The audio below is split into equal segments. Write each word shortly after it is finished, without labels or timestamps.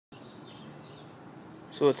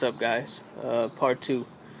So what's up, guys? Part 2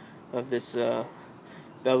 of this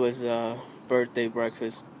Bella's birthday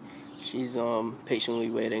breakfast. She's patiently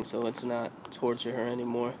waiting, so let's not torture her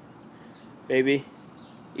anymore. Baby,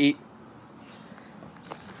 eat.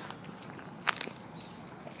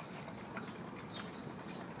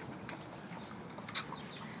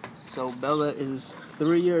 So Bella is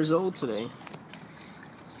 3 years old today,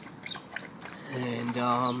 and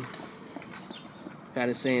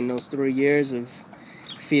gotta say, in those 3 years of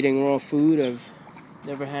feeding raw food, I've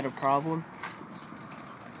never had a problem.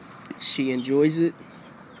 She enjoys it.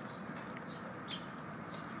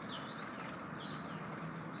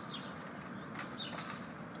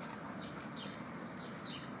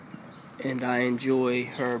 And I enjoy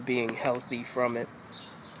her being healthy from it.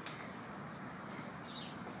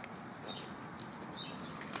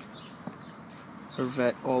 Her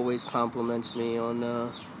vet always compliments me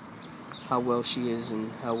on how well she is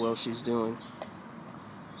and how well she's doing.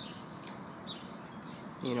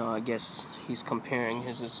 You know, I guess he's comparing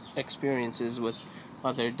his experiences with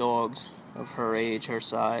other dogs of her age, her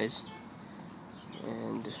size,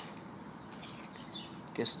 and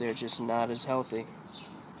I guess they're just not as healthy.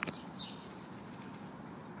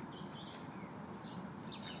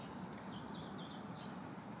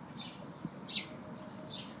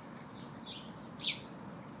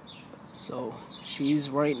 So she's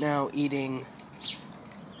right now eating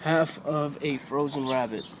half of a frozen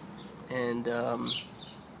rabbit, and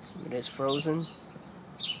it is frozen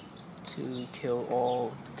to kill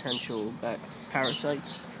all potential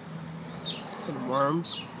parasites and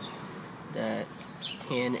worms that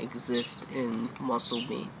can exist in muscle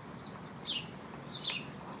meat.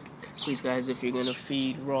 Please, guys, if you're gonna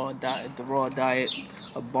feed the raw diet,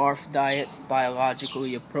 a BARF diet,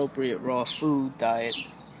 biologically appropriate raw food diet,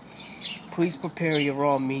 please prepare your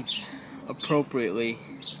raw meats appropriately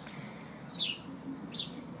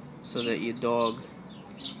so that your dog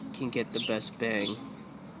can get the best bang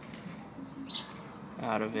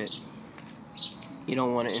out of it. You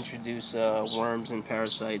don't want to introduce worms and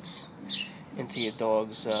parasites into your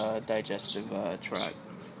dog's digestive tract,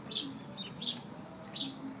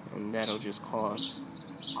 and that'll just cause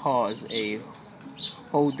a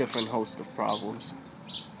whole different host of problems.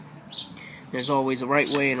 There's always a right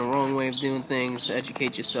way and a wrong way of doing things.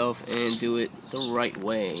 Educate yourself and do it the right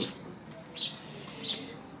way.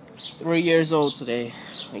 3 years old today.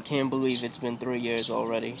 I can't believe it's been 3 years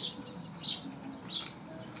already.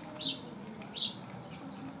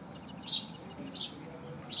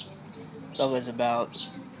 Bella's about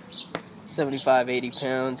 75, 80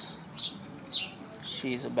 pounds.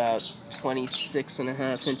 She's about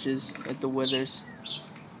 26.5 inches at the withers.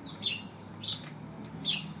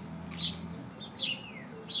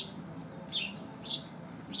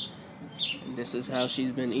 And this is how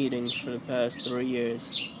she's been eating for the past 3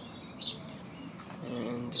 years.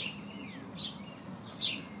 And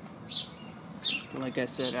like I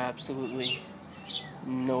said, absolutely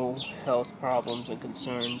no health problems and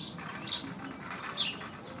concerns.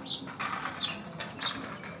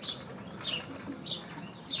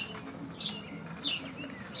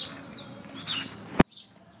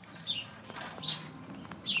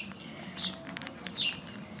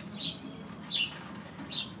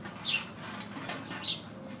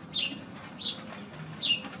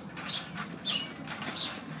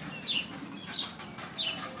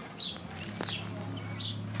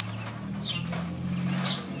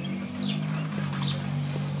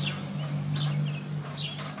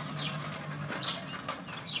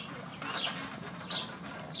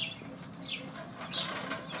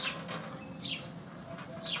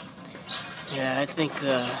 Yeah, I think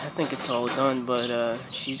it's all done, but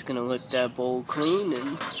she's gonna lick that bowl clean.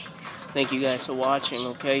 And thank you guys for watching.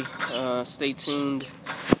 Okay, stay tuned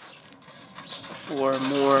for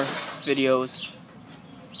more videos.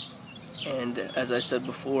 And as I said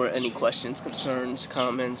before, any questions, concerns,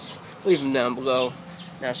 comments, leave them down below.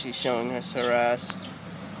 Now she's showing us her ass.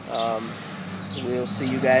 We'll see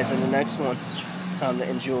you guys in the next one. Time to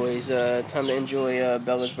enjoy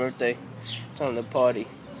Bella's birthday. Time to party.